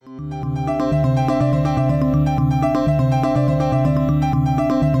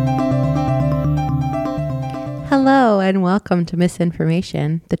and welcome to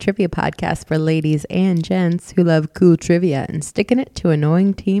Misinformation, the trivia podcast for ladies and gents who love cool trivia and sticking it to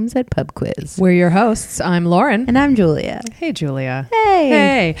annoying teams at pub quiz. We're your hosts. I'm Lauren. And I'm Julia. Hey, Julia. Hey.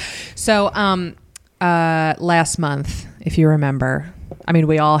 Hey. So, last month, if you remember,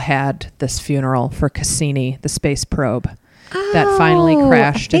 we all had this funeral for Cassini, the space probe that finally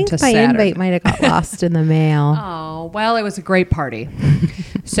crashed into Saturn. My invite might have got lost in the mail. Oh, well, it was a great party.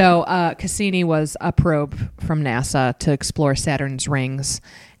 So Cassini was a probe from NASA to explore Saturn's rings.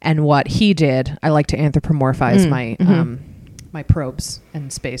 And what he did, I like to anthropomorphize my probes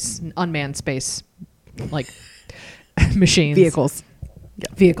and space, unmanned space, like machines.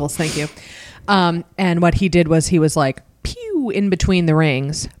 Vehicles, thank you. And what he did was he was like, pew, in between the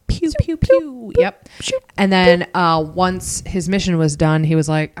rings. Pew, pew, pew. Yep. And then once his mission was done, he was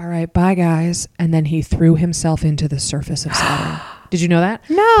like, all right, bye, guys. And then he threw himself into the surface of Saturn. Did you know that?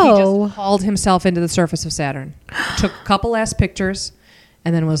 No. He just hauled himself into the surface of Saturn. Took a couple last pictures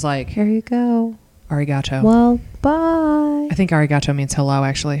and then was like, here you go. Arigato. Well, bye. I think arigato means hello,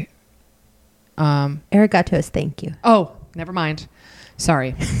 actually. Arigato is thank you. Oh, never mind.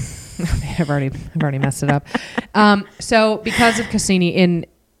 Sorry. I've already messed it up. So because of Cassini,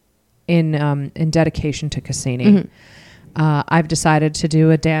 in dedication to Cassini, I've decided to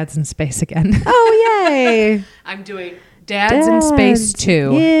do a Dads in Space again. Oh, yay. I'm doing Dads in Space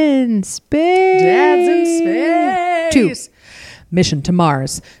 2. In space. Dads in Space 2. Mission to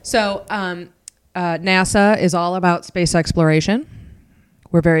Mars. So NASA is all about space exploration.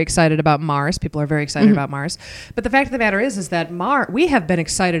 We're very excited about Mars. People are very excited about Mars. But the fact of the matter is that we have been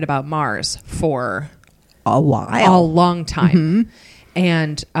excited about Mars for a long time.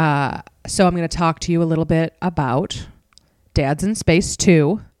 And so I'm going to talk to you a little bit about Dads in Space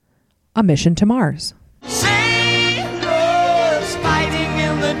 2, A Mission to Mars. Sailors fighting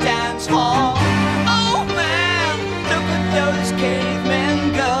in the dance hall. Oh man, look at those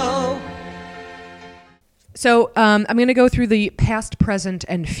cavemen go. So I'm going to go through the past, present,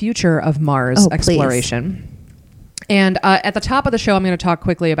 and future of Mars exploration. Please. And at the top of the show, I'm going to talk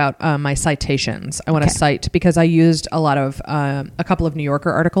quickly about my citations. I want to cite because I used a lot of a couple of New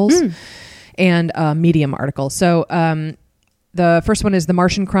Yorker articles and Medium articles. So the first one is The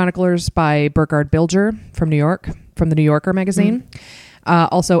Martian Chroniclers by Burkhard Bilger from New York, from the New Yorker magazine.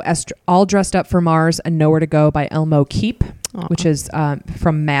 Also, All Dressed Up for Mars and Nowhere to Go by Elmo Keep, which is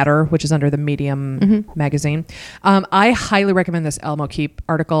from Matter, which is under the Medium magazine. I highly recommend this Elmo Keep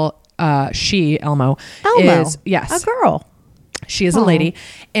article. Elmo, is, yes, a girl. She is a lady.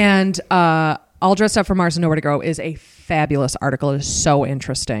 And All Dressed Up for Mars and Nowhere to Go is a fabulous article. It is so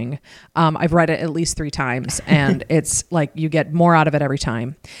interesting. I've read it at least 3 times, and it's like you get more out of it every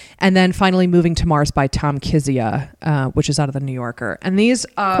time. And then finally, Moving to Mars by Tom Kizia, which is out of the New Yorker. And these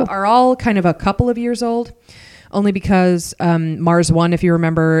are all kind of a couple of years old. Only because Mars One, if you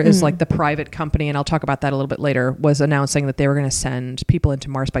remember, is like the private company, and I'll talk about that a little bit later, was announcing that they were going to send people into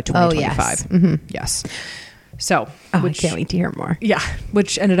Mars by 2025. Oh, yes. Yes. So, I can't wait to hear more. Yeah,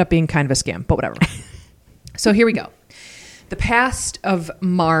 which ended up being kind of a scam, but whatever. So here we go. The past of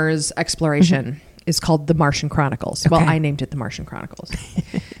Mars exploration is called The Martian Chronicles. Okay. Well, I named it The Martian Chronicles.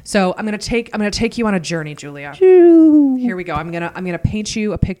 So I'm going to take you on a journey, Julia. Here we go. I'm going to paint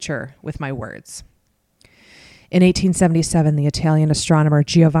you a picture with my words. In 1877, the Italian astronomer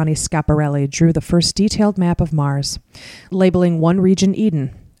Giovanni Schiaparelli drew the first detailed map of Mars, labeling one region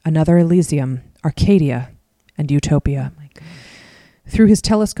Eden, another Elysium, Arcadia, and Utopia. Oh my God. Through his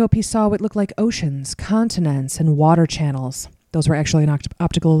telescope, he saw what looked like oceans, continents, and water channels. Those were actually an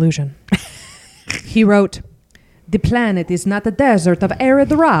optical illusion. He wrote, "The planet is not a desert of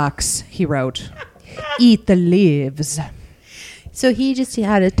arid rocks," he wrote. "It lives." So he just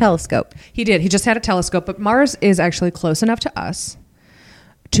had a telescope. He did. He just had a telescope, but Mars is actually close enough to us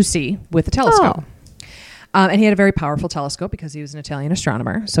to see with a telescope. And he had a very powerful telescope because he was an Italian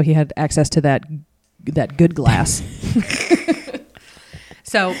astronomer, so he had access to that good glass.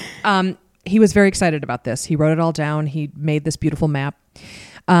 So he was very excited about this. He wrote it all down. He made this beautiful map.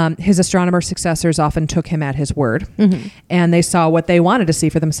 His astronomer successors often took him at his word, and they saw what they wanted to see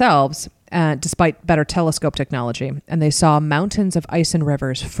for themselves, despite better telescope technology. And they saw mountains of ice and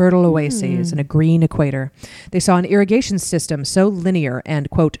rivers, fertile oases, and a green equator. They saw an irrigation system so linear and,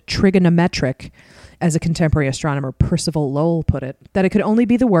 quote, trigonometric, as a contemporary astronomer Percival Lowell put it, that it could only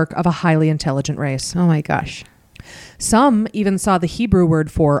be the work of a highly intelligent race. Oh my gosh. Some even saw the Hebrew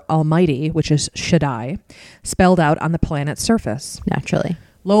word for almighty, which is Shaddai, spelled out on the planet's surface. Naturally.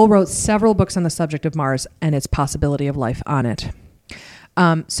 Lowell wrote several books on the subject of Mars and its possibility of life on it.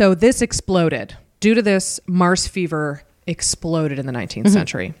 So this exploded. Due to this, Mars fever exploded in the 19th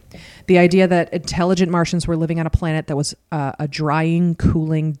century. The idea that intelligent Martians were living on a planet that was a drying,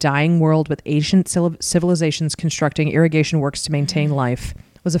 cooling, dying world with ancient civilizations constructing irrigation works to maintain life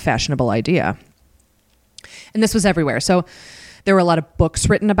was a fashionable idea. And this was everywhere. So there were a lot of books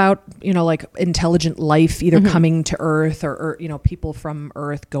written about, like intelligent life, either coming to Earth or, people from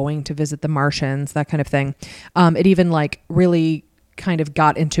Earth going to visit the Martians, that kind of thing. It even like really kind of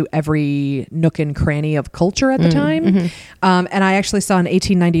got into every nook and cranny of culture at the time. And I actually saw an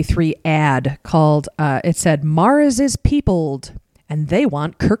 1893 ad called, it said, "Mars is peopled and they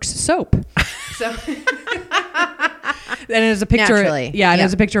want Kirk's soap." So... And there's a picture, Naturally. and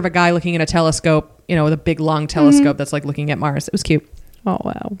there's a picture of a guy looking at a telescope, with a big long telescope that's like looking at Mars. It was cute. Oh,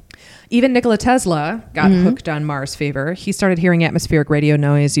 wow. Even Nikola Tesla got hooked on Mars fever. He started hearing atmospheric radio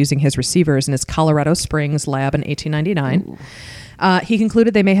noise using his receivers in his Colorado Springs lab in 1899. He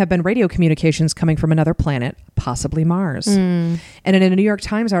concluded they may have been radio communications coming from another planet, possibly Mars. And in a New York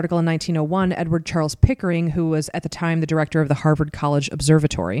Times article in 1901, Edward Charles Pickering, who was at the time the director of the Harvard College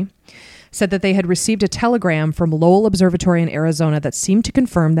Observatory, said that they had received a telegram from Lowell Observatory in Arizona that seemed to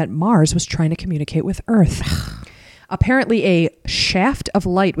confirm that Mars was trying to communicate with Earth. Apparently, a shaft of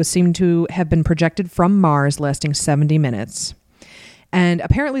light was seen to have been projected from Mars lasting 70 minutes. And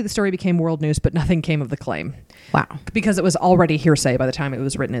apparently the story became world news, but nothing came of the claim. Wow. Because it was already hearsay by the time it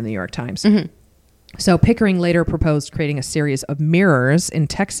was written in the New York Times. So Pickering later proposed creating a series of mirrors in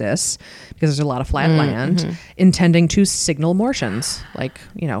Texas, because there's a lot of flat land, intending to signal Martians, like,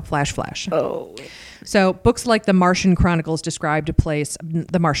 flash, flash. Oh. So books like The Martian Chronicles described a place,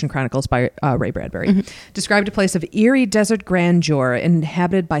 The Martian Chronicles by Ray Bradbury, described a place of eerie desert grandeur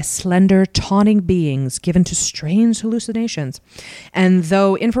inhabited by slender, taunting beings given to strange hallucinations. And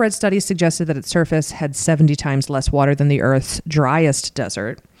though infrared studies suggested that its surface had 70 times less water than the Earth's driest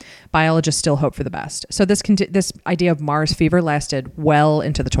desert, biologists still hope for the best. So this idea of Mars fever lasted well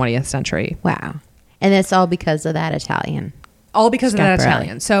into the 20th century. Wow. And it's all because of that Italian. All because of that Schiaparelli.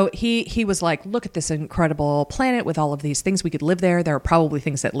 Italian. So he was like, look at this incredible planet with all of these things. We could live there. There are probably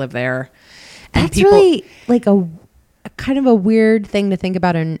things that live there. And That's really like a kind of a weird thing to think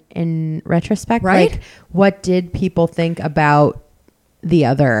about in retrospect. Right? Like, what did people think about the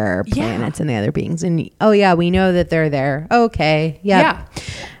other planets and the other beings? And we know that they're there. Okay. Yep. Yeah.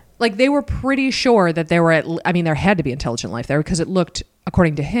 Like they were pretty sure that there there had to be intelligent life there because it looked,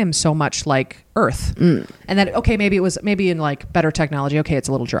 according to him, so much like Earth. And that, maybe in like better technology, it's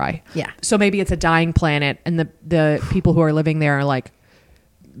a little dry. Yeah. So maybe it's a dying planet and the people who are living there are like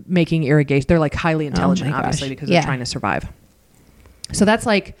making irrigation. They're like highly intelligent, obviously, because they're trying to survive. So that's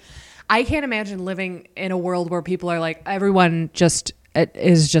like, I can't imagine living in a world where people are like, everyone just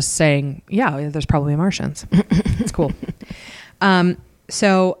is just saying, there's probably Martians. It's cool.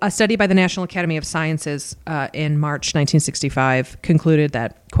 So a study by the National Academy of Sciences in March 1965 concluded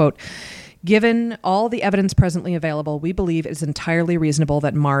that, quote, "Given all the evidence presently available, we believe it is entirely reasonable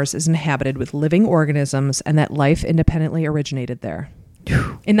that Mars is inhabited with living organisms and that life independently originated there."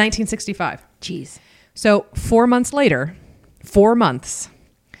 In 1965. Jeez. So 4 months later,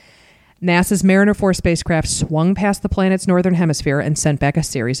 NASA's Mariner 4 spacecraft swung past the planet's northern hemisphere and sent back a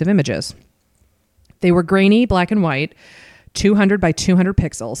series of images. They were grainy, black and white, 200 by 200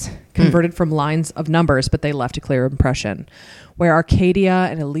 pixels, converted from lines of numbers, but they left a clear impression. Where Arcadia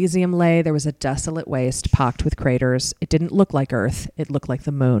and Elysium lay, there was a desolate waste pocked with craters. It didn't look like Earth. It looked like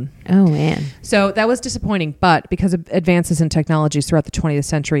the moon. Oh, man. So that was disappointing, but because of advances in technologies throughout the 20th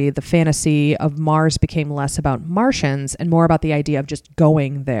century, the fantasy of Mars became less about Martians and more about the idea of just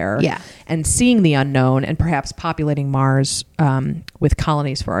going there and seeing the unknown and perhaps populating Mars with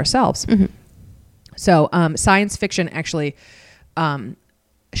colonies for ourselves. So science fiction actually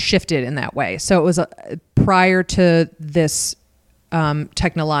shifted in that way. So it was prior to this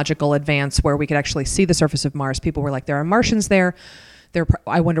technological advance where we could actually see the surface of Mars. People were like, there are Martians there.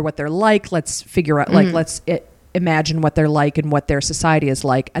 I wonder what they're like. Let's figure out, let's imagine what they're like and what their society is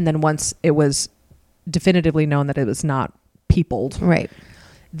like. And then once it was definitively known that it was not peopled, right,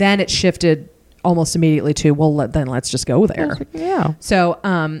 then it shifted almost immediately to, then let's just go there. Yeah.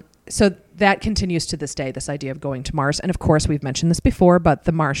 So that continues to this day, this idea of going to Mars. And of course, we've mentioned this before, but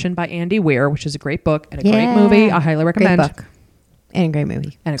The Martian by Andy Weir, which is a great book and a great movie. I highly recommend. Great book. And a great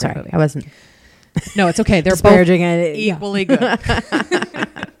movie. And a great movie. I wasn't. No, it's okay. They're both equally good.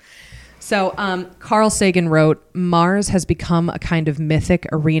 So Carl Sagan wrote, "Mars has become a kind of mythic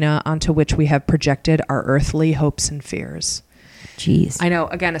arena onto which we have projected our earthly hopes and fears." Jeez. I know,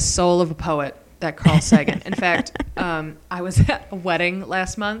 again, a soul of a poet, that Carl Sagan. In fact, I was at a wedding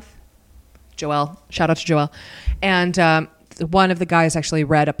last month. Joelle, shout out to Joelle. And one of the guys actually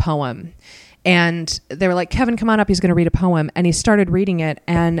read a poem. And they were like, Kevin, come on up. He's going to read a poem. And he started reading it.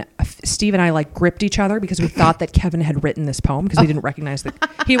 And Steve and I like gripped each other because we thought that Kevin had written this poem because we didn't recognize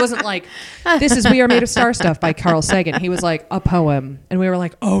that. He wasn't like, this is We Are Made of Star Stuff by Carl Sagan. He was like, a poem. And we were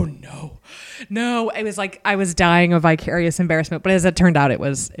like, oh no. It was like, I was dying of vicarious embarrassment. But as it turned out, it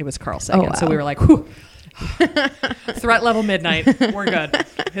was Carl Sagan. Oh, wow. So we were like, whew. Threat level midnight. We're good.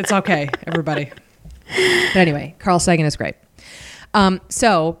 It's okay, everybody. But anyway, Carl Sagan is great.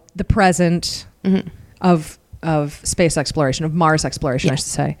 So the present of space exploration, of Mars exploration, I should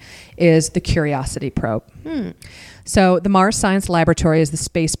say, is the Curiosity probe. So the Mars Science Laboratory is the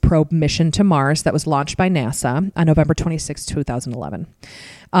space probe mission to Mars that was launched by NASA on November 26, 2011.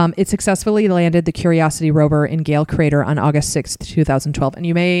 It successfully landed the Curiosity rover in Gale Crater on August 6, 2012. And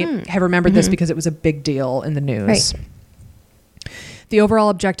you may have remembered this because it was a big deal in the news. Right. The overall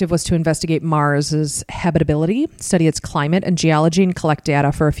objective was to investigate Mars's habitability, study its climate and geology, and collect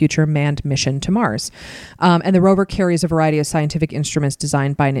data for a future manned mission to Mars. And the rover carries a variety of scientific instruments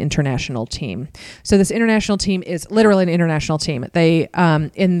designed by an international team. So this international team is literally an international team. They,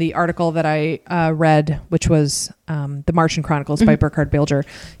 in the article that I read, which was The Martian Chronicles by Burkhard Bilger,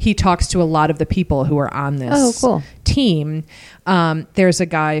 he talks to a lot of the people who are on this team. There's a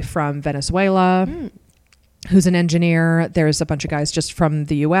guy from Venezuela, who's an engineer. There's a bunch of guys just from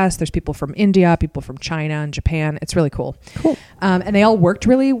the US. There's people from India, people from China and Japan. It's really cool. And they all worked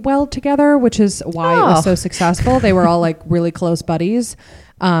really well together, which is why it was so successful. They were all like really close buddies.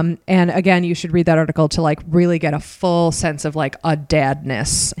 And again, you should read that article to like really get a full sense of like a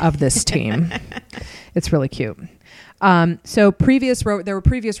dadness of this team. It's really cute. So there were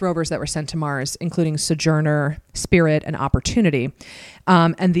previous rovers that were sent to Mars, including Sojourner, Spirit, and Opportunity.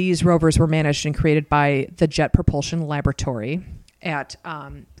 And these rovers were managed and created by the Jet Propulsion Laboratory at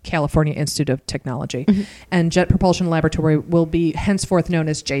California Institute of Technology. And Jet Propulsion Laboratory will be henceforth known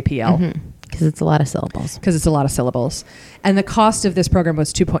as JPL. Because it's a lot of syllables. And the cost of this program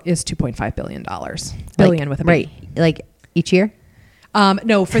is $2.5 billion. Billion with a B. Right. Like each year?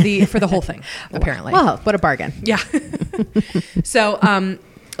 No, for the whole thing, apparently. Wow, what a bargain. Yeah. So a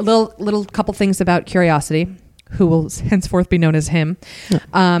little couple things about Curiosity, who will henceforth be known as him,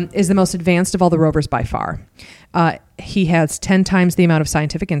 is the most advanced of all the rovers by far. He has 10 times the amount of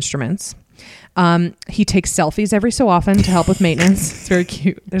scientific instruments. He takes selfies every so often to help with maintenance. It's very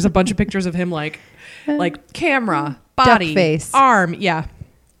cute. There's a bunch of pictures of him like camera, body, duck face, arm. Yeah.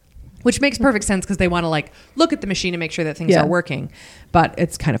 Which makes perfect sense because they want to like look at the machine and make sure that things are working. But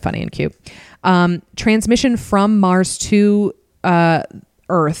it's kind of funny and cute. Transmission from Mars to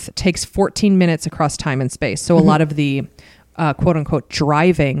Earth takes 14 minutes across time and space. So a lot of the quote unquote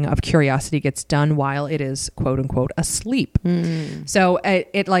driving of Curiosity gets done while it is quote unquote asleep. So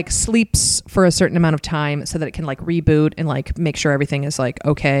it like sleeps for a certain amount of time so that it can like reboot and like make sure everything is like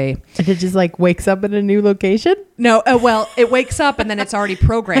okay. And it just like wakes up in a new location? No, well, it wakes up and then it's already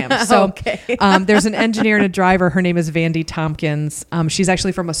programmed. So there's an engineer and a driver. Her name is Vandy Tompkins. She's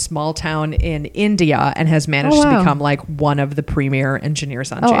actually from a small town in India and has managed to become like one of the premier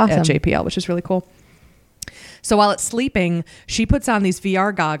engineers on at JPL, which is really cool. So while it's sleeping, she puts on these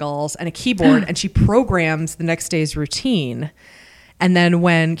VR goggles and a keyboard and she programs the next day's routine. And then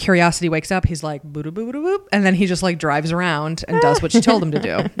when Curiosity wakes up, he's like, boop, boop, boop, boop, and then he just like drives around and does what she told him to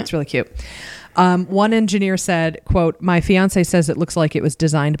do. It's really cute. One engineer said, quote, "My fiance says it looks like it was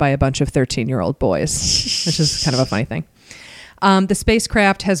designed by a bunch of 13-year-old boys," which is kind of a funny thing. The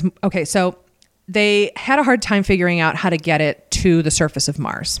spacecraft has, so they had a hard time figuring out how to get it to the surface of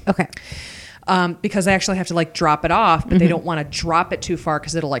Mars. Okay. Because they actually have to like drop it off, but they don't want to drop it too far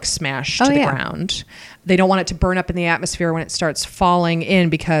because it'll like smash to the ground. They don't want it to burn up in the atmosphere when it starts falling in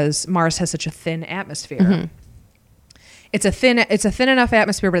because Mars has such a thin atmosphere. It's a thin enough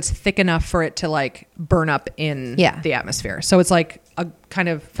atmosphere, but it's thick enough for it to like burn up in the atmosphere. So it's like a kind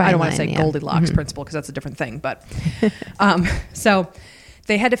of, I don't want to say Goldilocks principle because that's a different thing, but so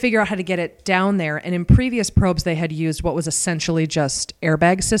they had to figure out how to get it down there. And in previous probes, they had used what was essentially just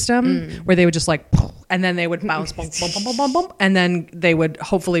airbag system where they would just like, and then they would bounce, bump, bump, bump, bump, bump, and then they would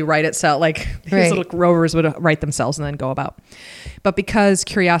hopefully right itself. Like these little rovers would right themselves and then go about. But because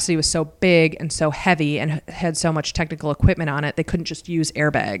Curiosity was so big and so heavy and had so much technical equipment on it, they couldn't just use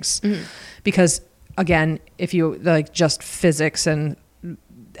airbags because again, if you like just physics and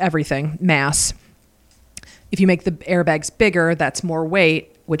everything, mass, if you make the airbags bigger, that's more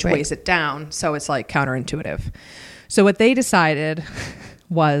weight, which weighs it down. So it's like counterintuitive. So what they decided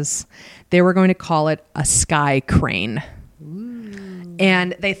was they were going to call it a sky crane. Ooh.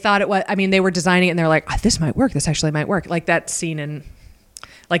 And they thought it was, they were designing it and they're like, this might work. This actually might work. Like that scene in,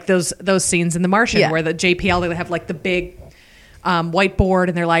 like those scenes in The Martian where the JPL, they have like the big whiteboard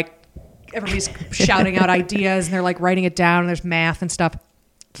and they're like, everybody's shouting out ideas and they're like writing it down and there's math and stuff.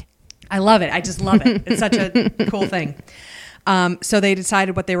 I love it. I just love it. It's such a cool thing. So they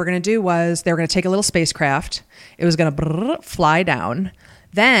decided what they were going to do was they were going to take a little spacecraft. It was going to fly down.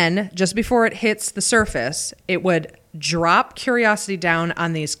 Then, just before it hits the surface, it would drop Curiosity down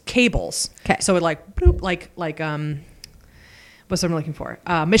on these cables. Okay. So it like, boop, like what's what I'm looking for?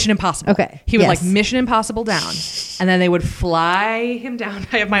 Mission Impossible. Okay. He would like Mission Impossible down, and then they would fly him down.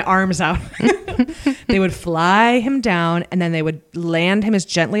 I have my arms out. They would fly him down, and then they would land him as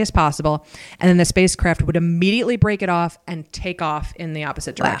gently as possible, and then the spacecraft would immediately break it off and take off in the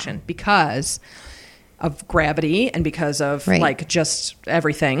opposite direction because of gravity and because of like just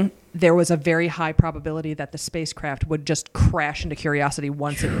everything. There was a very high probability that the spacecraft would just crash into Curiosity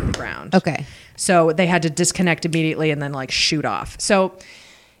once it hit the ground. Okay. So they had to disconnect immediately and then like shoot off. So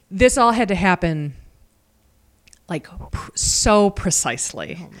this all had to happen like so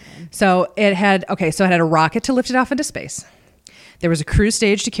precisely. Oh, so it had a rocket to lift it off into space. There was a cruise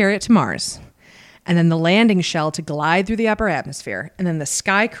stage to carry it to Mars. And then the landing shell to glide through the upper atmosphere. And then the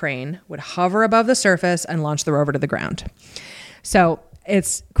sky crane would hover above the surface and launch the rover to the ground. So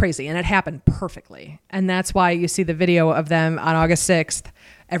it's crazy. And it happened perfectly. And that's why you see the video of them on August 6th.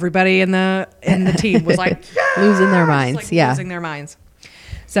 Everybody in the team was like, yes! Losing their minds. Like losing their minds.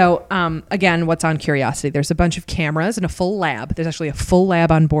 So again, what's on Curiosity? There's a bunch of cameras and a full lab. There's actually a full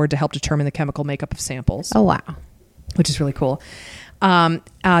lab on board to help determine the chemical makeup of samples. Oh, wow. Which is really cool. Due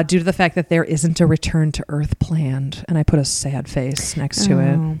to the fact that there isn't a return to Earth planned. And I put a sad face next to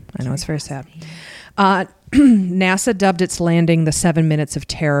it. I know, it's very sad. NASA dubbed its landing the 7 minutes of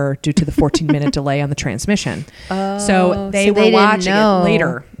terror due to the 14-minute delay on the transmission. So they were watching it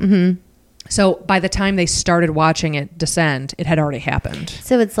later. Mm-hmm. So by the time they started watching it descend, it had already happened.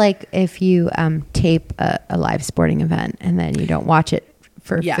 So it's like if you tape a live sporting event and then you don't watch it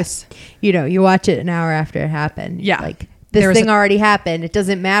for, you watch it an hour after it happened. Yeah. Like this thing already happened. It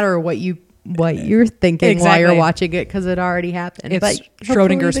doesn't matter what you're thinking while you're watching it because it already happened. It's but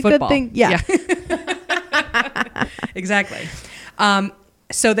Schrodinger's football. Yeah. Exactly.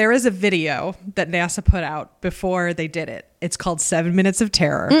 So there is a video that NASA put out before they did it. It's called 7 Minutes of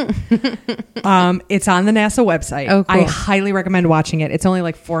Terror. It's on the NASA website. Oh, cool. I highly recommend watching it. It's only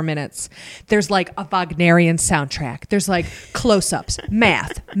like 4 minutes. There's like a Wagnerian soundtrack. There's like close-ups,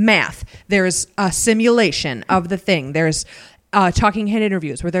 math. There's a simulation of the thing. There's talking head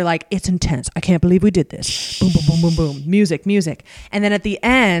interviews where they're like, it's intense. I can't believe we did this. Boom, boom, boom, boom, boom. Music. And then at the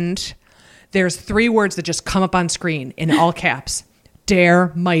end, there's 3 words that just come up on screen in all caps.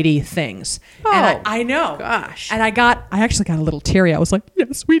 Dare mighty things. Oh, and I know. Gosh. And I actually got a little teary. I was like,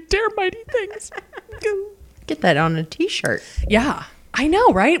 yes, we dare mighty things. Get that on a t-shirt. Yeah. I know,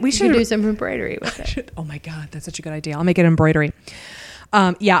 right? We should do some embroidery with it. Oh my God, that's such a good idea. I'll make it embroidery.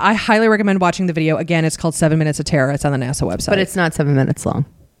 I highly recommend watching the video. Again, it's called 7 Minutes of Terror. It's on the NASA website. But it's not 7 minutes long.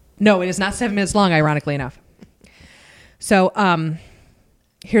 No, it is not 7 minutes long, ironically enough. So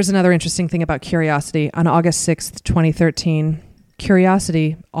here's another interesting thing about Curiosity. On August 6th, 2013,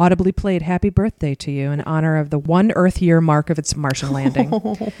 Curiosity audibly played Happy Birthday to You in honor of the 1 Earth year mark of its Martian landing.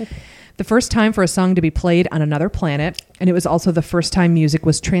 The first time for a song to be played on another planet, and it was also the first time music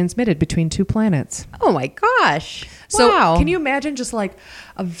was transmitted between 2 planets. Oh my gosh. So wow. Can you imagine just like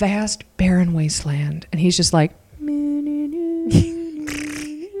a vast barren wasteland, and he's just like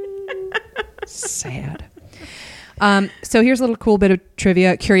sad. So here's a little cool bit of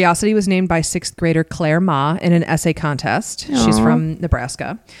trivia. Curiosity was named by 6th grader Claire Ma in an essay contest. Aww. She's from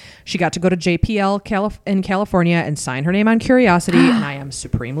Nebraska. She got to go to JPL in California and sign her name on Curiosity, and I am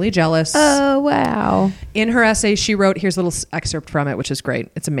supremely jealous. Oh, wow. In her essay, she wrote, here's a little excerpt from it, which is great.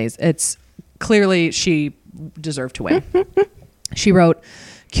 It's amazing. It's clearly she deserved to win. She wrote,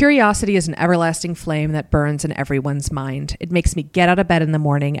 Curiosity is an everlasting flame that burns in everyone's mind. It makes me get out of bed in the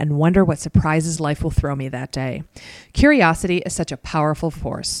morning and wonder what surprises life will throw me that day. Curiosity is such a powerful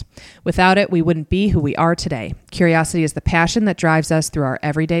force. Without it, we wouldn't be who we are today. Curiosity is the passion that drives us through our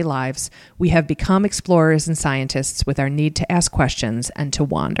everyday lives. We have become explorers and scientists with our need to ask questions and to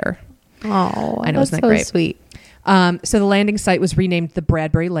wander. Oh, I know, that's isn't that great? So sweet. So the landing site was renamed the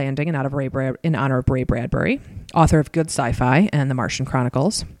Bradbury Landing in honor of Ray Bradbury, author of Good Sci-Fi and The Martian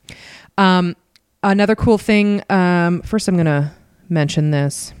Chronicles. Another cool thing, first I'm going to mention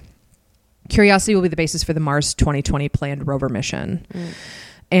this. Curiosity will be the basis for the Mars 2020 planned rover mission.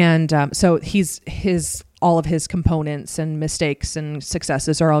 And so all of his components and mistakes and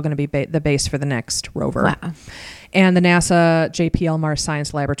successes are all going to be the base for the next rover. Wow. And the NASA JPL Mars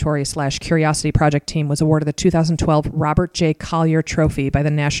Science Laboratory / Curiosity Project team was awarded the 2012 Robert J. Collier Trophy by the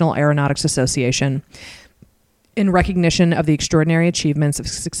National Aeronautics Association. in recognition of the extraordinary achievements of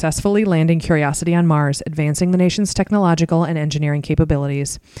successfully landing Curiosity on Mars, advancing the nation's technological and engineering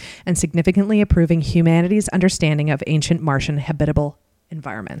capabilities, and significantly improving humanity's understanding of ancient Martian habitable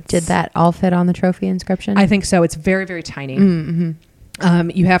environments. Did that all fit on the trophy inscription? I think so. It's very, very tiny. Mm-hmm.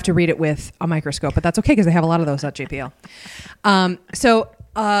 You have to read it with a microscope, but that's okay because they have a lot of those at JPL.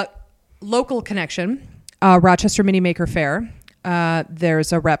 Local connection, Rochester Mini Maker Fair.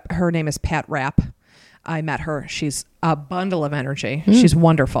 There's a rep. Her name is Pat Rapp. I met her. She's a bundle of energy. She's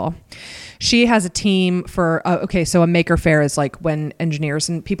wonderful. She has a team for, so a maker fair is like when engineers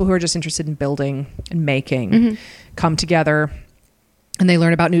and people who are just interested in building and making come together and they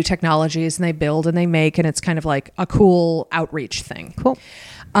learn about new technologies and they build and they make, and it's kind of like a cool outreach thing. Cool.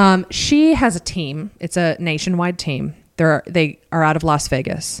 She has a team. It's a nationwide team. They are out of Las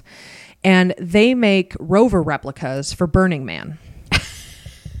Vegas, and they make rover replicas for Burning Man.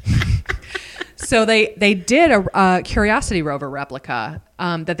 So they did a Curiosity rover replica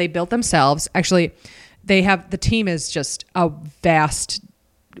that they built themselves. Actually, the team is just a vast,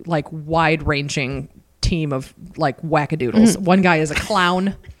 like wide-ranging team of like wackadoodles. One guy is a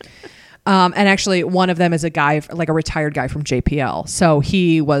clown. And actually one of them is a guy, like a retired guy from JPL. So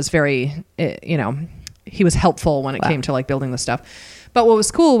he was very, he was helpful when it came to like building this stuff. But what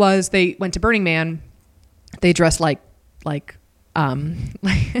was cool was they went to Burning Man. They dressed like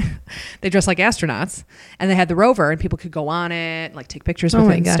they dressed like astronauts, and they had the rover, and people could go on it, like take pictures with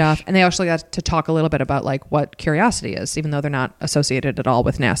it and stuff. And they actually got to talk a little bit about like what Curiosity is, even though they're not associated at all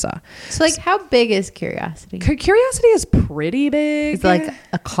with NASA. So like, how big is Curiosity? Curiosity is pretty big. It's like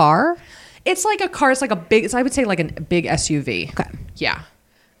a car. It's like a car. It's like a big. I would say like a big SUV. Okay. Yeah.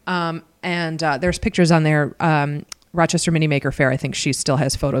 And there's pictures on there. Rochester Mini Maker Fair. I think she still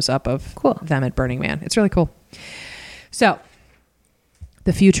has photos up of them at Burning Man. It's really cool. So.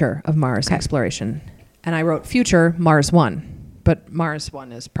 The future of Mars exploration. And I wrote future Mars One, but Mars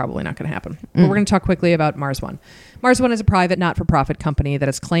One is probably not going to happen. But we're going to talk quickly about Mars One. Mars One is a private not-for-profit company that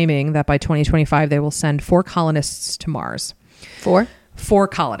is claiming that by 2025 they will send 4 colonists to Mars. 4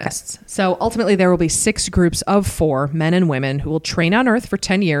 colonists. Okay. So ultimately there will be 6 groups of 4 men and women who will train on Earth for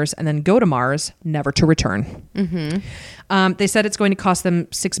 10 years and then go to Mars, never to return. They said it's going to cost them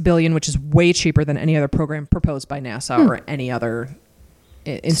 $6 billion, which is way cheaper than any other program proposed by NASA or any other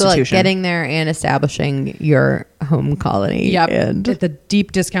institution. So like getting there and establishing your home colony. Yep. And at the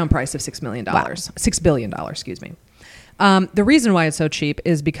deep discount price of $6 million. Wow. $6 billion, excuse me. The reason why it's so cheap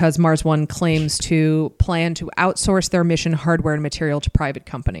is because Mars One claims to plan to outsource their mission hardware and material to private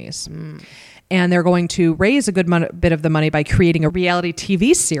companies. And they're going to raise a good bit of the money by creating a reality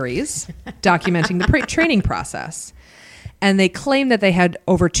TV series documenting the training process. And they claim that they had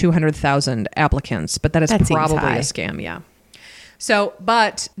over 200,000 applicants, but that is probably a scam. Yeah. So,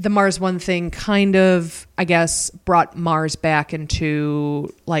 but the Mars One thing kind of, I guess, brought Mars back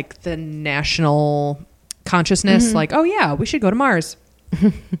into like the national consciousness. Like, oh yeah, we should go to Mars.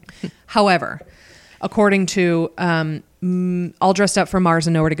 However, according to All Dressed Up for Mars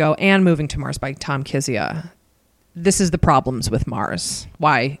and Nowhere to Go and Moving to Mars by Tom Kizia, this is the problems with Mars.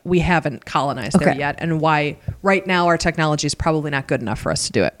 Why we haven't colonized there yet, and why right now our technology is probably not good enough for us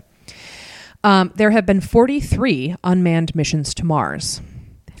to do it. There have been 43 unmanned missions to Mars.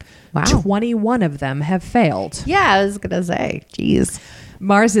 Wow. 21 of them have failed. Yeah, I was going to say, geez.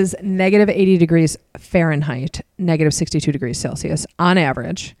 Mars is negative 80 degrees Fahrenheit, negative 62 degrees Celsius on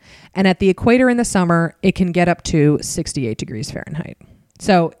average. And at the equator in the summer, it can get up to 68 degrees Fahrenheit.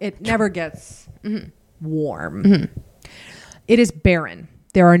 So it never gets warm. It is barren.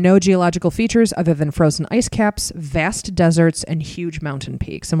 There are no geological features other than frozen ice caps, vast deserts, and huge mountain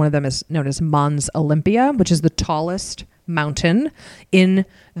peaks. And one of them is known as Mons Olympia, which is the tallest mountain in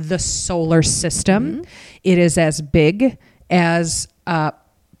the solar system. It is as big as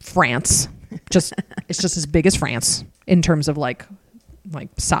France. It's just as big as France in terms of like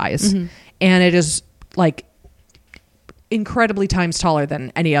size. And it is like incredibly times taller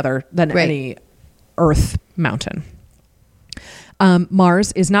than any any Earth mountain.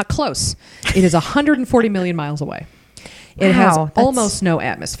 Mars is not close. It is 140 million miles away. It has almost no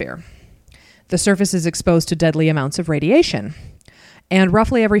atmosphere. The surface is exposed to deadly amounts of radiation. And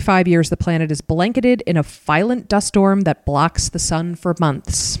roughly every 5 years, the planet is blanketed in a violent dust storm that blocks the sun for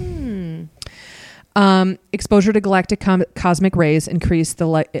months. Exposure to galactic cosmic rays increase the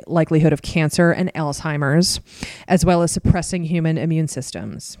likelihood of cancer and Alzheimer's, as well as suppressing human immune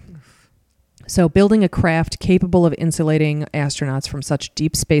systems. So building a craft capable of insulating astronauts from such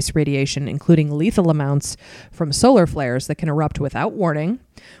deep space radiation, including lethal amounts from solar flares that can erupt without warning,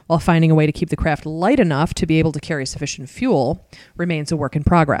 while finding a way to keep the craft light enough to be able to carry sufficient fuel, remains a work in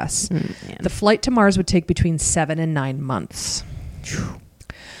progress. The flight to Mars would take between 7 and 9 months.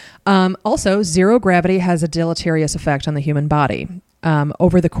 Also, zero gravity has a deleterious effect on the human body.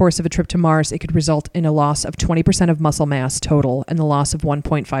 Over the course of a trip to Mars, it could result in a loss of 20% of muscle mass total and the loss of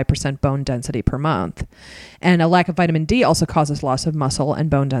 1.5% bone density per month. And a lack of vitamin D also causes loss of muscle and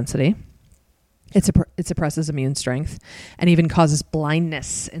bone density. It suppresses immune strength and even causes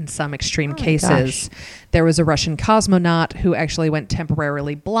blindness in some extreme cases. There was a Russian cosmonaut who actually went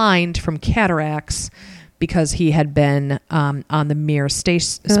temporarily blind from cataracts because he had been on the Mir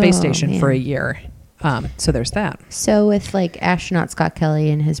space station for a year. So there's that. So with like astronaut Scott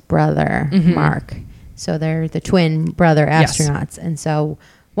Kelly and his brother, Mark, so they're the twin brother astronauts. Yes. And so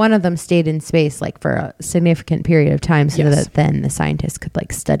one of them stayed in space like for a significant period of time so that then the scientists could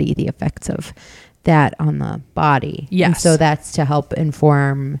like study the effects of that on the body. Yes. And so that's to help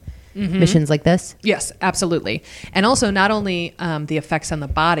inform missions like this? Yes, absolutely. And also not only the effects on the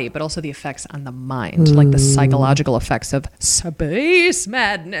body, but also the effects on the mind, like the psychological effects of space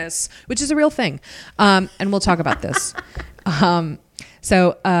madness, which is a real thing. And we'll talk about this. The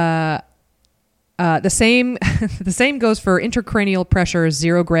same goes for intracranial pressure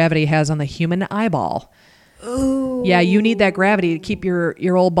zero gravity has on the human eyeball. Ooh. Yeah, you need that gravity to keep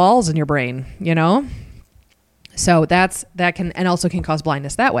your old balls in your brain, you know? So that can and also can cause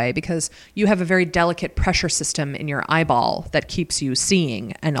blindness that way because you have a very delicate pressure system in your eyeball that keeps you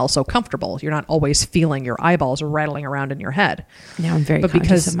seeing and also comfortable. You're not always feeling your eyeballs rattling around in your head. Now I'm very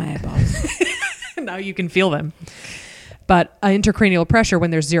conscious of my eyeballs. Now you can feel them. But intracranial pressure,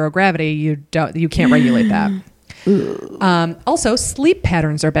 when there's zero gravity, you can't regulate that. Also, sleep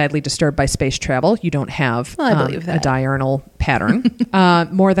patterns are badly disturbed by space travel. You don't have a diurnal pattern.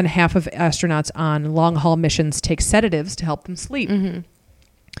 More than half of astronauts on long-haul missions take sedatives to help them sleep.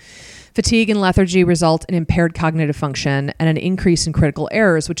 Fatigue and lethargy result in impaired cognitive function and an increase in critical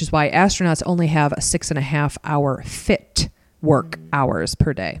errors, which is why astronauts only have 6.5-hour fit work hours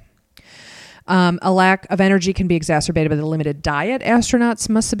per day. A lack of energy can be exacerbated by the limited diet astronauts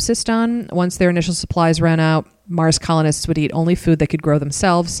must subsist on. Once their initial supplies ran out, Mars colonists would eat only food they could grow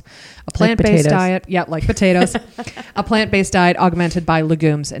themselves. A plant-based diet, like potatoes. A plant-based diet augmented by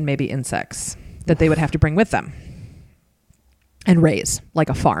legumes and maybe insects that they would have to bring with them and raise like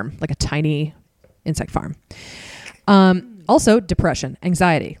a farm, like a tiny insect farm. Also, depression,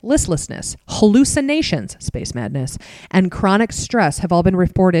 anxiety, listlessness, hallucinations, space madness, and chronic stress have all been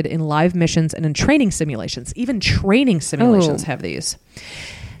reported in live missions and in training simulations. Even training simulations have these.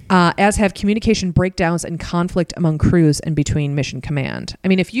 As have communication breakdowns and conflict among crews and between mission command. I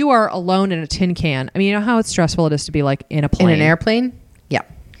mean, if you are alone in a tin can, I mean, you know how stressful it is to be like in a plane? In an airplane? Yeah.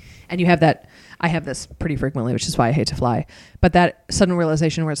 And you have that. I have this pretty frequently, which is why I hate to fly. But that sudden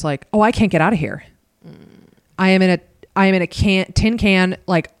realization where it's like, oh, I can't get out of here. I am in a tin can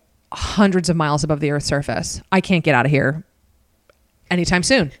like hundreds of miles above the Earth's surface. I can't get out of here anytime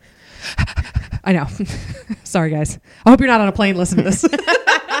soon. I know. Sorry, guys. I hope you're not on a plane listening to this.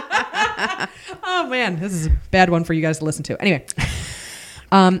 Oh, man. This is a bad one for you guys to listen to. Anyway.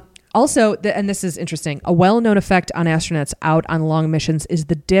 Also, and this is interesting, a well-known effect on astronauts out on long missions is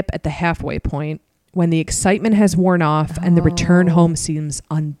the dip at the halfway point when the excitement has worn off and the return home seems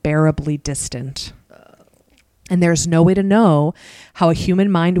unbearably distant. And there's no way to know how a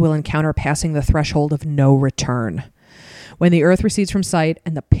human mind will encounter passing the threshold of no return. When the Earth recedes from sight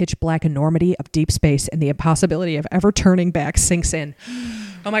and the pitch black enormity of deep space and the impossibility of ever turning back sinks in.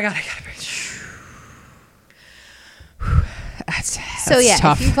 Oh my God, I gotta breathe. That's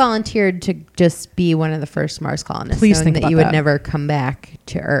tough. If you volunteered to just be one of the first Mars colonists, please knowing think that about you would never come back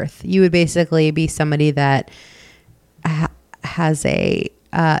to Earth, you would basically be somebody that has a...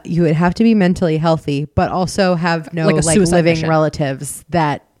 you would have to be mentally healthy, but also have no like living mission. Relatives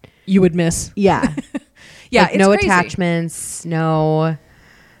that you would miss. Yeah. Yeah. Like, no crazy. Attachments, no.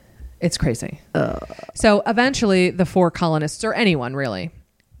 It's crazy. So eventually the 4 colonists, or anyone really,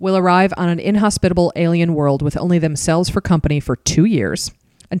 will arrive on an inhospitable alien world with only themselves for company for 2 years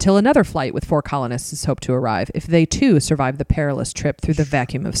until another flight with 4 colonists is hoped to arrive if they too survive the perilous trip through the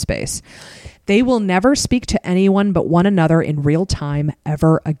vacuum of space. They will never speak to anyone but one another in real time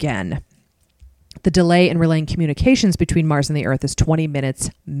ever again. The delay in relaying communications between Mars and the Earth is 20 minutes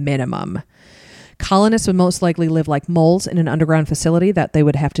minimum. Colonists would most likely live like moles in an underground facility that they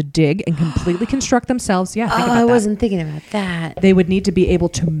would have to dig and completely construct themselves. Yeah, think about I that. wasn't thinking about that. They would need to be able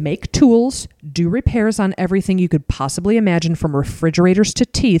to make tools, do repairs on everything you could possibly imagine, from refrigerators to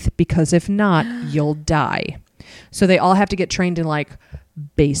teeth, because if not, you'll die. So they all have to get trained in like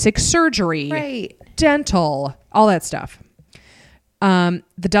basic surgery, Right. dental, all that stuff.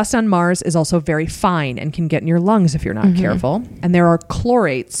 The dust on Mars is also very fine and can get in your lungs if you're not careful. And there are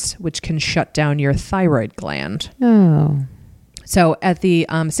chlorates, which can shut down your thyroid gland. Oh. So at the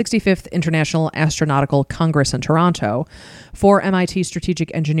 65th International Astronautical Congress in Toronto, 4 MIT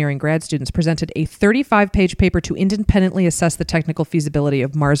strategic engineering grad students presented a 35-page paper to independently assess the technical feasibility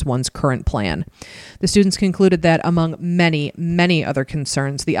of Mars One's current plan. The students concluded that among many, many other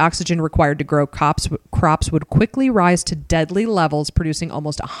concerns, the oxygen required to grow crops would quickly rise to deadly levels, producing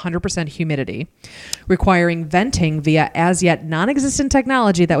almost 100% humidity, requiring venting via as yet non-existent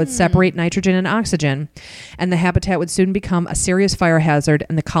technology that would separate nitrogen and oxygen, and the habitat would soon become a serious fire hazard,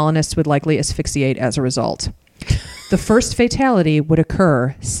 and the colonists would likely asphyxiate as a result. The first fatality would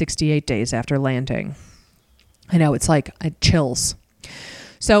occur 68 days after landing. I know, it's like chills.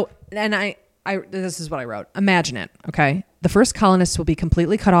 So, and I this is what I wrote. Imagine it, okay? The first colonists will be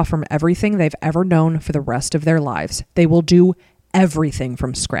completely cut off from everything they've ever known for the rest of their lives. They will do everything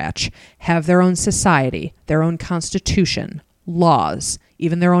from scratch, have their own society, their own constitution, laws,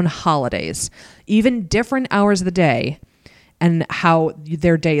 even their own holidays, even different hours of the day, and how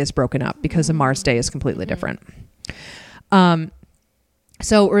their day is broken up, because a Mars day is completely different.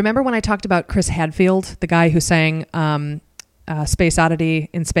 So remember when I talked about Chris Hadfield, the guy who sang Space Oddity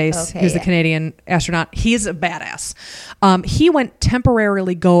in Space, Okay, who's the Canadian astronaut? He's a badass.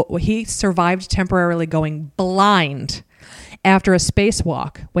 He survived temporarily going blind after a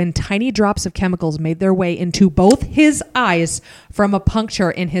spacewalk when tiny drops of chemicals made their way into both his eyes from a puncture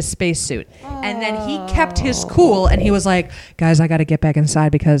in his spacesuit. And then he kept his cool, and he was like, guys, I got to get back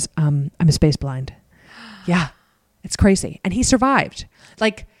inside because I'm space blind. Yeah, it's crazy. And he survived.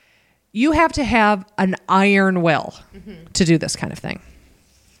 Like, you have to have an iron will to do this kind of thing.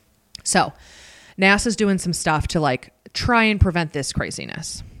 So NASA's doing some stuff to like try and prevent this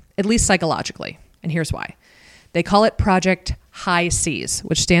craziness, at least psychologically. And here's why. They call it Project High Seas,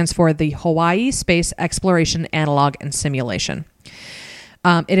 which stands for the Hawaii Space Exploration Analog and Simulation.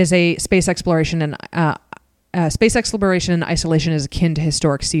 It is a space exploration and isolation is akin to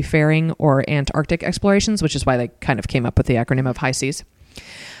historic seafaring or Antarctic explorations, which is why they kind of came up with the acronym of High Seas.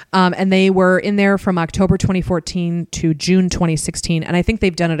 And they were in there from October 2014 to June 2016, and I think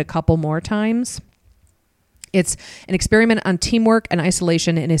they've done it a couple more times. It's an experiment on teamwork and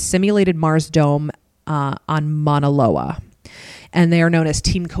isolation in a simulated Mars dome on Mauna Loa, and they are known as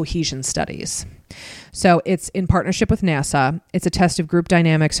team cohesion studies. So it's in partnership with NASA. It's a test of group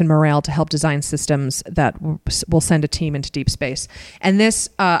dynamics and morale to help design systems that will send a team into deep space. And this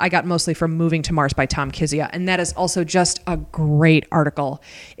I got mostly from Moving to Mars by Tom Kizia, and that is also just a great article.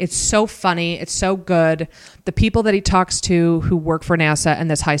 It's so funny. It's so good. The people that he talks to who work for NASA and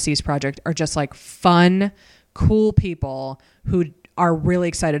this High Seas project are just like fun, cool people who are really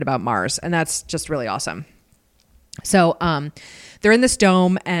excited about Mars, and that's just really awesome. So they're in this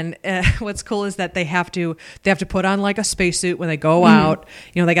dome, and what's cool is that they have to put on like a spacesuit when they go out.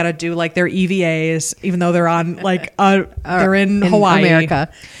 You know, they got to do like their EVAs, even though they're on like they're in Hawaii,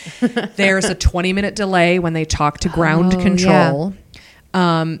 America. There's a 20-minute delay when they talk to ground control.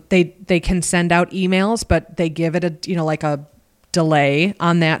 Yeah. They can send out emails, but they give it a delay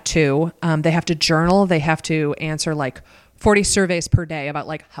on that too. They have to journal. They have to answer like 40 surveys per day about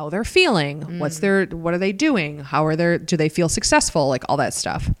like how they're feeling, what are they doing, do they feel successful, like all that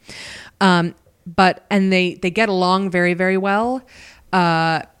stuff. And they get along very, very well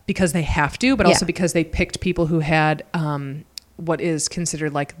because they have to, but also because they picked people who had what is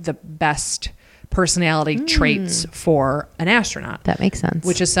considered like the best personality traits for an astronaut. That makes sense.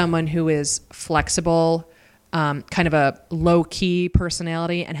 Which is someone who is flexible, kind of a low-key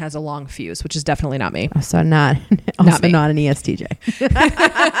personality, and has a long fuse, which is definitely not me. So not an ESTJ.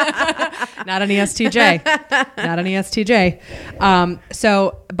 Not an ESTJ. Not an ESTJ.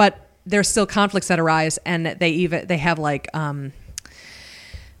 But there's still conflicts that arise, and they have like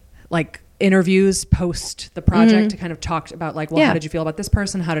interviews post the project to kind of talk about like, well, how did you feel about this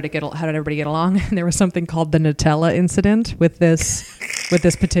person? How did everybody get along? And there was something called the Nutella incident with this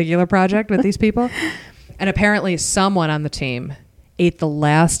particular project with these people. And apparently someone on the team ate the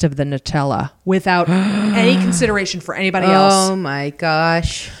last of the Nutella without any consideration for anybody else. Oh my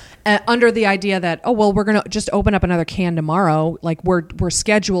gosh. Under the idea that, we're going to just open up another can tomorrow. Like we're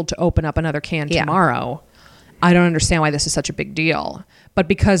scheduled to open up another can tomorrow. I don't understand why this is such a big deal. But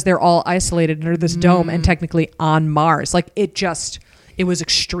because they're all isolated under this dome and technically on Mars, like it was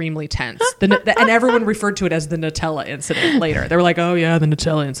extremely tense. And everyone referred to it as the Nutella incident later. They were like, oh yeah, the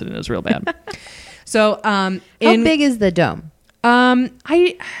Nutella incident is real bad. So, how big is the dome?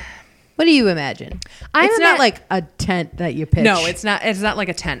 What do you imagine? It's not like a tent that you pitch. No, it's not. It's not like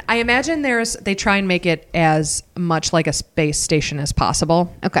a tent. I imagine they try and make it as much like a space station as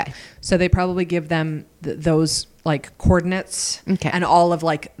possible. Okay. So they probably give them those like coordinates and all of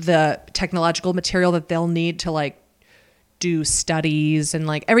like the technological material that they'll need to like do studies and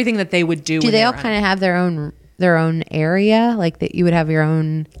like everything that they would do. Do they all kind of have their own area? Like that you would have your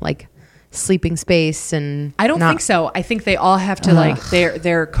own like sleeping space? And I don't think so. I think they all have to like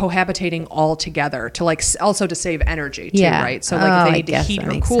they're cohabitating all together to like also to save energy too, right? So like if they need to heat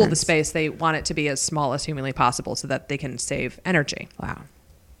or cool the space, they want it to be as small as humanly possible so that they can save energy. Wow.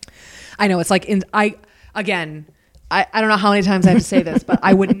 I know it's like I don't know how many times I have to say this, but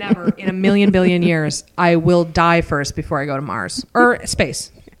I would never in a million billion years I will die first before I go to Mars or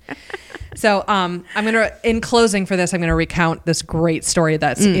space. So I'm going to, in closing for this, I'm going to recount this great story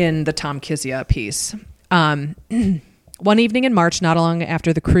that's in the Tom Kizia piece. One evening in March, not long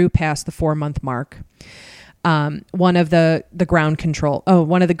after the crew passed the 4-month mark, one of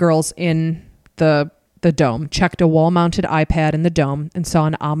the girls in the dome checked a wall-mounted iPad in the dome and saw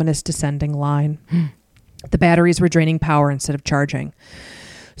an ominous descending line. The batteries were draining power instead of charging.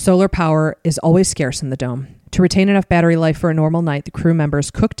 Solar power is always scarce in the dome. To retain enough battery life for a normal night, the crew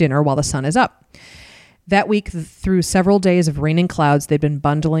members cook dinner while the sun is up. That week, through several days of rain and clouds, they'd been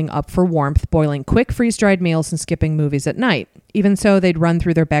bundling up for warmth, boiling quick freeze-dried meals and skipping movies at night. Even so, they'd run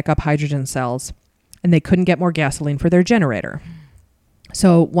through their backup hydrogen cells, and they couldn't get more gasoline for their generator.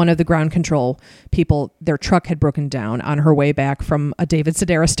 So one of the ground control people, their truck had broken down on her way back from a David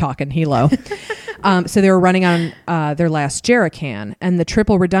Sedaris talk in Hilo. So they were running on their last jerrycan, and the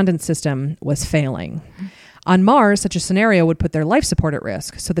triple redundant system was failing. On Mars, such a scenario would put their life support at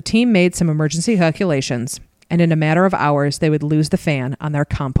risk. So the team made some emergency calculations, and in a matter of hours, they would lose the fan on their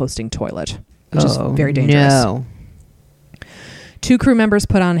composting toilet, which is very dangerous. No. 2 crew members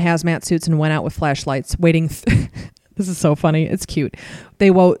put on hazmat suits and went out with flashlights, waiting... This is so funny. It's cute. They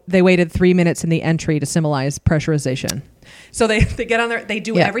waited 3 minutes in the entry to simulate pressurization. So they get on there. They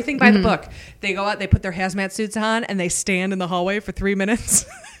do everything by the book. They go out. They put their hazmat suits on and they stand in the hallway for 3 minutes,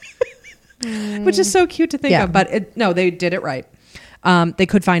 which is so cute to think of. But they did it right. They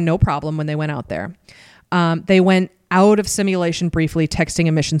could find no problem when they went out there. They went out of simulation briefly, texting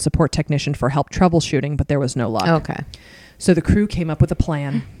a mission support technician for help troubleshooting, but there was no luck. Okay. So the crew came up with a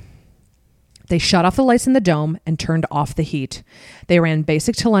plan. They shut off the lights in the dome and turned off the heat. They ran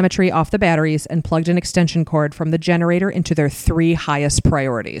basic telemetry off the batteries and plugged an extension cord from the generator into their 3 highest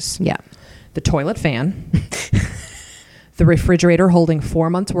priorities. Yeah. The toilet fan, the refrigerator holding 4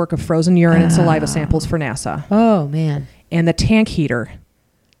 months' worth of frozen urine and saliva samples for NASA. Oh, man. And the tank heater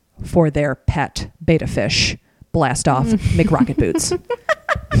for their pet beta fish, Blast Off McRocket Boots.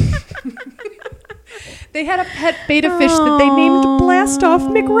 They had a pet beta fish that they named Blast Off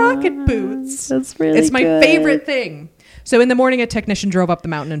McRocket Boots. That's really It's my favorite thing. So in the morning, a technician drove up the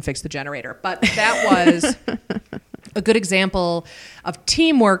mountain and fixed the generator. But that was a good example of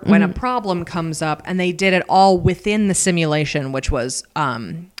teamwork when a problem comes up. And they did it all within the simulation, which was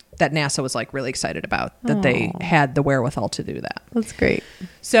that NASA was like really excited about, that they had the wherewithal to do that. That's great.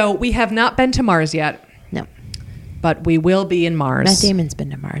 So we have not been to Mars yet. No. But we will be in Mars. Matt Damon's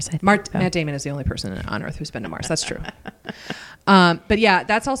been to Mars, I think. Matt Damon is the only person on Earth who's been to Mars. That's true. But yeah,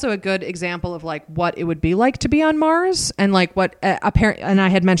 that's also a good example of like what it would be like to be on Mars, and like what and I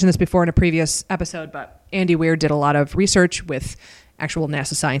had mentioned this before in a previous episode, but Andy Weir did a lot of research with actual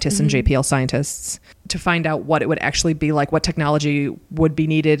NASA scientists and JPL scientists to find out what it would actually be like, what technology would be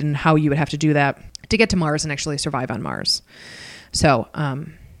needed, and how you would have to do that to get to Mars and actually survive on Mars. So,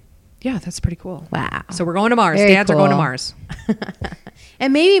 yeah, that's pretty cool. Wow. So we're going to Mars. Very Dads cool. are going to Mars.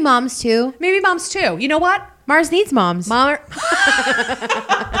 And maybe moms too. Maybe moms too. You know what? Mars needs moms. Mars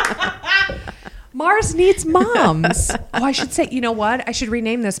needs moms. Oh, I should say, you know what? I should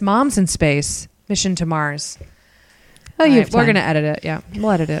rename this Moms in Space Mission to Mars. Oh, We're going to edit it. Yeah, we'll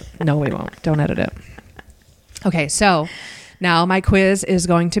edit it. No, we won't. Don't edit it. Okay, so now my quiz is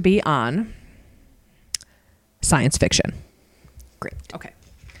going to be on science fiction. Great. Okay.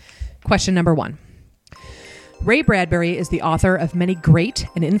 Question number 1. Ray Bradbury is the author of many great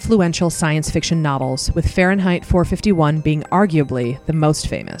and influential science fiction novels, with Fahrenheit 451 being arguably the most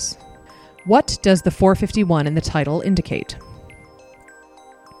famous. What does the 451 in the title indicate?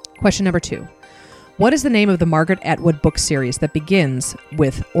 Question number 2. What is the name of the Margaret Atwood book series that begins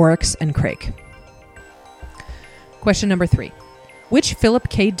with Oryx and Crake? Question number 3. Which Philip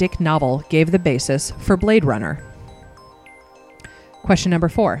K. Dick novel gave the basis for Blade Runner? Question number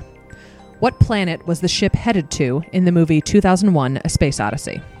 4. What planet was the ship headed to in the movie 2001: A Space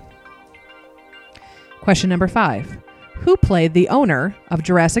Odyssey? Question number 5. Who played the owner of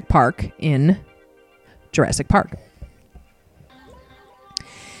Jurassic Park in Jurassic Park?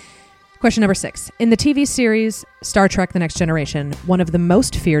 Question number 6. In the TV series Star Trek: The Next Generation, one of the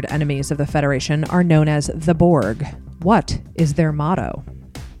most feared enemies of the Federation are known as the Borg. What is their motto?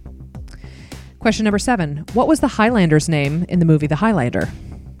 Question number 7. What was the Highlander's name in the movie The Highlander?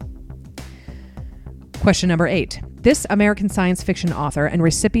 Question number 8. This American science fiction author and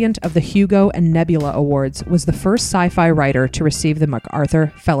recipient of the Hugo and Nebula Awards was the first sci-fi writer to receive the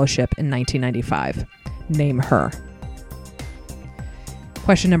MacArthur Fellowship in 1995. Name her.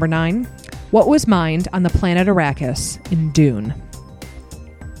 Question number 9. What was mined on the planet Arrakis in Dune?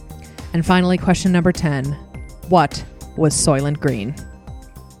 And finally, question number 10. What was Soylent Green?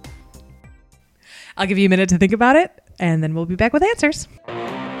 I'll give you a minute to think about it, and then we'll be back with answers.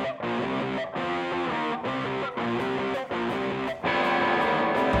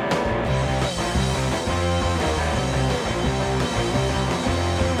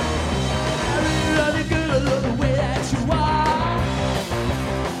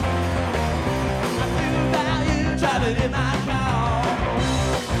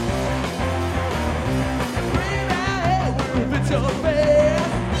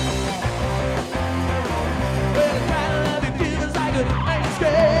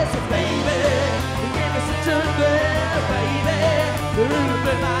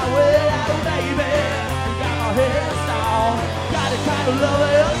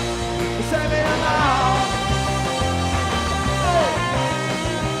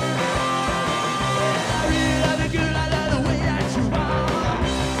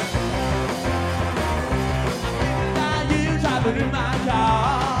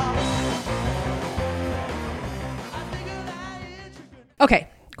 Okay,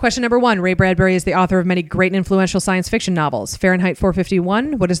 question number 1. Ray Bradbury is the author of many great and influential science fiction novels. Fahrenheit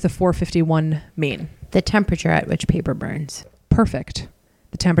 451. What does the 451 mean? The temperature at which paper burns. Perfect.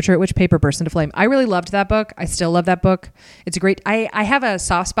 The temperature at which paper bursts into flame. I really loved that book. I still love that book. It's a great... I have a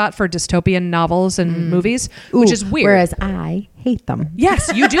soft spot for dystopian novels and movies, which is weird. Whereas I hate them.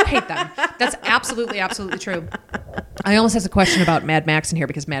 Yes, you do hate them. That's absolutely true. I almost have a question about Mad Max in here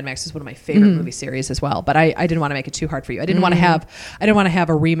because Mad Max is one of my favorite movie series as well. But I didn't want to make it too hard for you. I didn't want to have a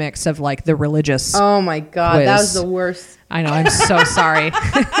remix of like the religious. Oh my God, quiz. that was the worst. I know. I'm so sorry.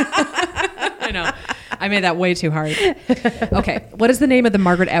 I know. I made that way too hard. Okay. What is the name of the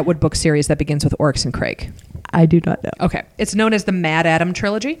Margaret Atwood book series that begins with Oryx and Crake? I do not know. Okay. It's known as the Mad Adam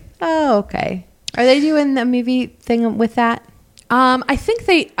trilogy. Oh, okay. Are they doing the movie thing with that? I think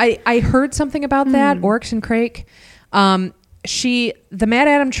I heard something about that, Oryx and Crake. The Mad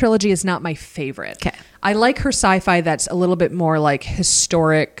Adam trilogy is not my favorite. Okay. I like her sci-fi that's a little bit more like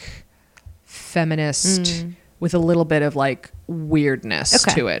historic, feminist, with a little bit of like weirdness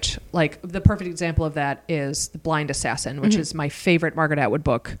to it. Like the perfect example of that is The Blind Assassin, which is my favorite Margaret Atwood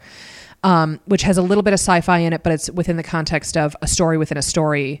book, which has a little bit of sci-fi in it, but it's within the context of a story within a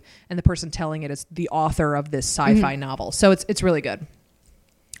story, and the person telling it is the author of this sci-fi novel. So it's really good.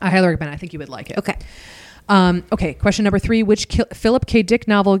 I highly recommend it. I think you would like it. Okay. Okay, question number 3. Which Philip K. Dick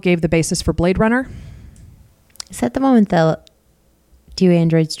novel gave the basis for Blade Runner? Is that the one with the Do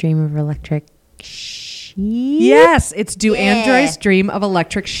Androids Dream of Electric Sheep? Yes, it's Do Androids Dream of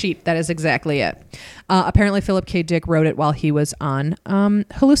Electric Sheep. That is exactly it. Apparently, Philip K. Dick wrote it while he was on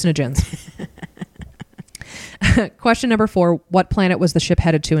hallucinogens. Question number 4. What planet was the ship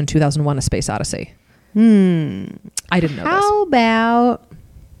headed to in 2001: A Space Odyssey? I didn't know this. How about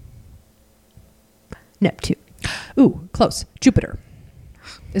Neptune? Ooh, close. Jupiter.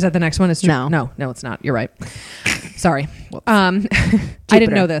 Is that the next one? It's No, it's not. You're right. Sorry. I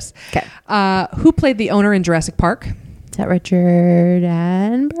didn't know this. Okay. Who played the owner in Jurassic Park? Is that Richard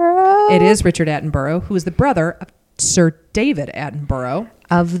Attenborough? It is Richard Attenborough, who is the brother of Sir David Attenborough.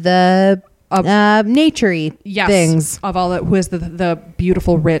 Of the nature-y things. Of all that, who is the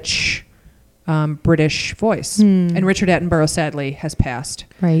beautiful, rich British voice. And Richard Attenborough, sadly, has passed.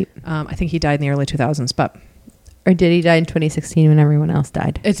 Right. I think he died in the early 2000s, but... Or did he die in 2016 when everyone else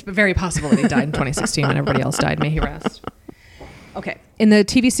died? It's very possible that he died in 2016 when everybody else died. May he rest. Okay. In the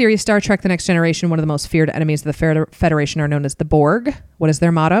TV series Star Trek: The Next Generation, one of the most feared enemies of the Federation are known as the Borg. What is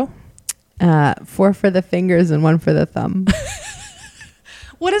their motto? 4 for the fingers and 1 for the thumb.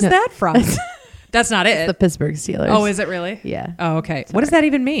 What is that from? That's not it. It's the Pittsburgh Steelers. Oh, is it really? Yeah. Oh, okay. Sorry. What does that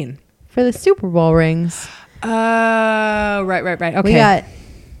even mean? For the Super Bowl rings. Right. Okay. We got...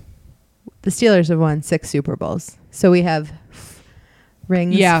 The Steelers have won 6 Super Bowls. So we have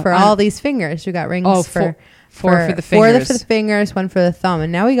rings for all these fingers. We got rings for the fingers. Four for the fingers, one for the thumb,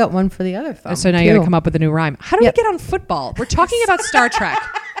 and now we got one for the other thumb. So now you got to come up with a new rhyme. How do we get on football? We're talking about Star Trek.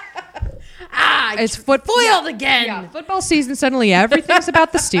 It's foiled again. Yeah, football season. Suddenly, everything's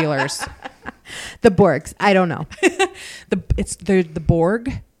about the Steelers. The Borgs. I don't know. They're the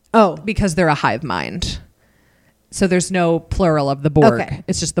Borg. Oh, because they're a hive mind. So there's no plural of the Borg. Okay.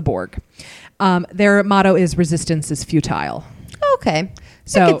 It's just the Borg. Their motto is "Resistance is futile." Okay.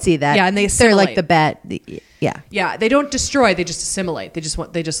 So I could see that. Yeah, and they're like the bat. Yeah. Yeah, they don't destroy, they just assimilate. They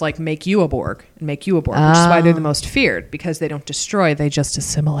just like make you a Borg and make you a Borg, which is why they're the most feared, because they don't destroy, they just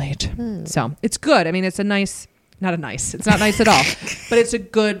assimilate. So it's good. I mean, it's it's not nice at all, but it's a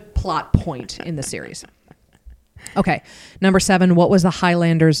good plot point in the series. Okay. Number 7, what was the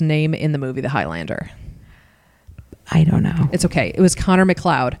Highlander's name in the movie The Highlander? I don't know. It's okay. It was Connor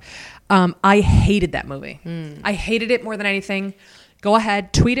McLeod. I hated that movie. I hated it more than anything. Go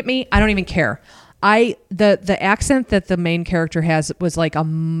ahead, tweet at me. I don't even care. The accent that the main character has was like a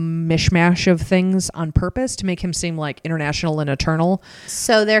mishmash of things on purpose to make him seem like international and eternal.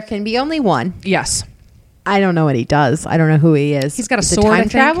 So there can be only one. Yes. I don't know what he does. I don't know who he is. He's got a Is it sword. time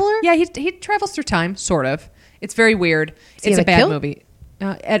traveler? Yeah, he travels through time, sort of. It's very weird. It's a bad movie.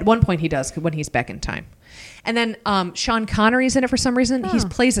 At one point he does when he's back in time. And then Sean Connery's in it for some reason. He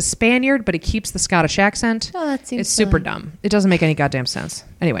plays a Spaniard, but he keeps the Scottish accent. Oh, that seems It's super dumb. It doesn't make any goddamn sense.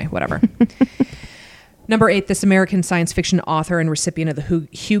 Anyway, whatever. Number 8, this American science fiction author and recipient of the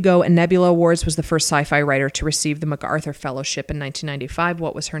Hugo and Nebula Awards was the first sci-fi writer to receive the MacArthur Fellowship in 1995.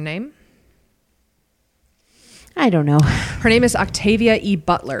 What was her name? I don't know. Her name is Octavia E.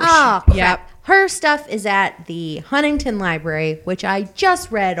 Butler. Oh, crap. Yep. Her stuff is at the Huntington Library, which I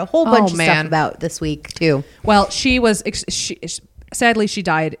just read a whole bunch of stuff about this week, too. Well, sadly, she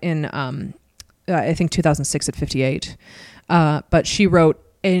died in, I think, 2006 at 58. But she wrote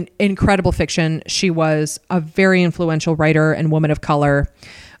incredible fiction. She was a very influential writer and woman of color.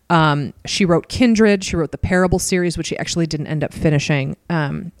 She wrote Kindred. She wrote the Parable series, which she actually didn't end up finishing.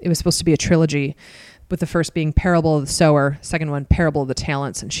 It was supposed to be a trilogy, with the first being Parable of the Sower, second one, Parable of the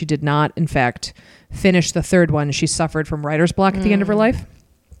Talents. And she did not, in fact, finish the third one. She suffered from writer's block at the end of her life.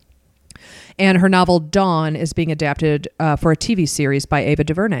 And her novel Dawn is being adapted for a TV series by Ava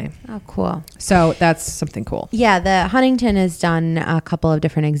DuVernay. Oh, cool. So that's something cool. Yeah, the Huntington has done a couple of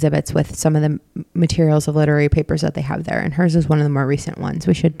different exhibits with some of the materials of literary papers that they have there. And hers is one of the more recent ones.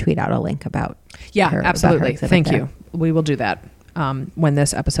 We should tweet out a link about her. Absolutely. About her Thank there. you. We will do that when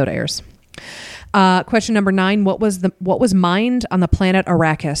this episode airs. Question number 9. What was mined on the planet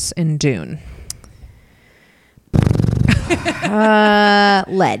Arrakis in Dune?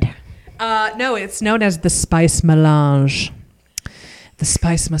 Lead. No, it's known as the spice melange. The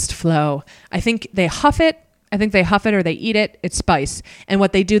spice must flow. I think they huff it or they eat it. It's spice. And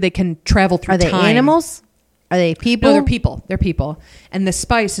what they do, they can travel through time. Are they animals? Are they people? No, they're people. They're people. And the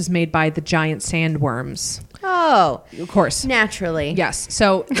spice is made by the giant sandworms. Oh, of course. Naturally. Yes.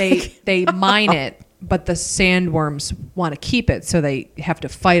 So they mine it, but the sandworms want to keep it, so they have to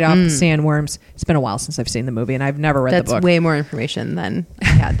fight off the sandworms. It's been a while since I've seen the movie, and I've never read the book. That's way more information than I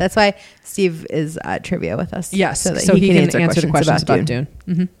had. That's why Steve is trivia with us. Yes, so that he can answer the questions about Dune.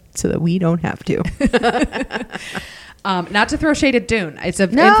 Mm-hmm. So that we don't have to. Not to throw shade at Dune. It's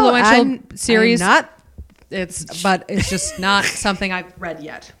an influential series. But it's just not something I've read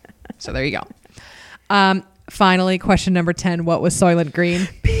yet. So there you go. Finally, question number 10. What was Soylent Green?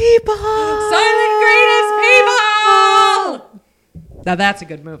 People. Soylent Green is people. Now that's a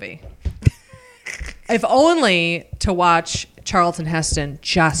good movie. If only to watch Charlton Heston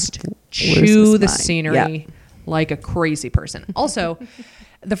just chew the scenery like a crazy person. Also,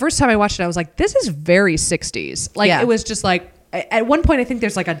 the first time I watched it, I was like, this is very 60s. Like, it was just like, at one point, I think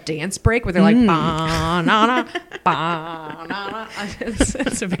there's like a dance break where they're like, ba-na-na, ba-na-na.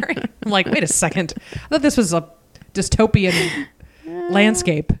 It's a very, I'm like, wait a second. I thought this was a dystopian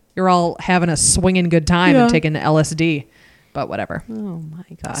landscape. You're all having a swinging good time and taking LSD, but whatever. Oh my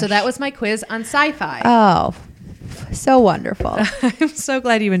gosh. So that was my quiz on sci-fi. Oh, so wonderful. I'm so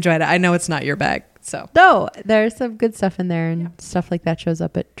glad you enjoyed it. I know it's not your bag, so. No, there's some good stuff in there, and stuff like that shows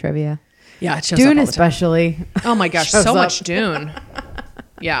up at trivia. Yeah, it shows Dune up all the time. especially. Oh my gosh, so much Dune.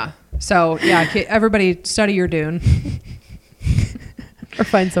 Yeah. So yeah, everybody study your Dune. Or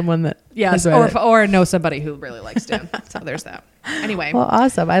find someone that or know somebody who really likes Dune. So there's that. Anyway. Well,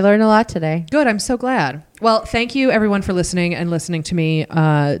 awesome. I learned a lot today. Good. I'm so glad. Well, thank you everyone for listening to me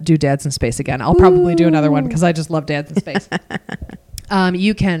do Dads in Space again. I'll probably do another one because I just love Dads in Space.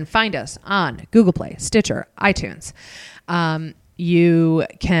 You can find us on Google Play, Stitcher, iTunes. you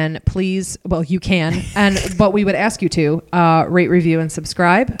can please, but we would ask you to rate, review, and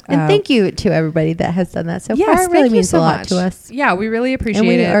subscribe. And thank you to everybody that has done that so far. It really means a lot to us. Yeah, we really appreciate it.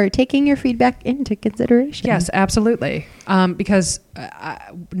 And we are taking your feedback into consideration. Yes, absolutely. Because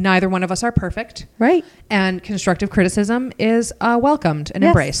neither one of us are perfect. Right. And constructive criticism is welcomed and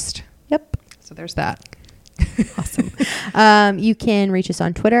embraced. Yep. So there's that. Awesome. You can reach us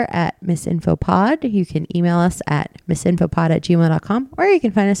on Twitter at misinfopod. You can email us at misinfopod@gmail.com, or you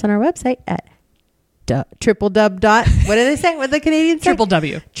can find us on our website at www. What do they say? What the Canadians say?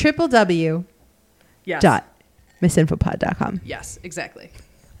 www. Yes. misinfopod.com. Yes, exactly.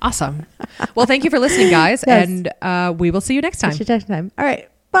 Awesome. Well, thank you for listening, guys, and we will see you next time. All right.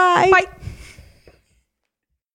 Bye. Bye.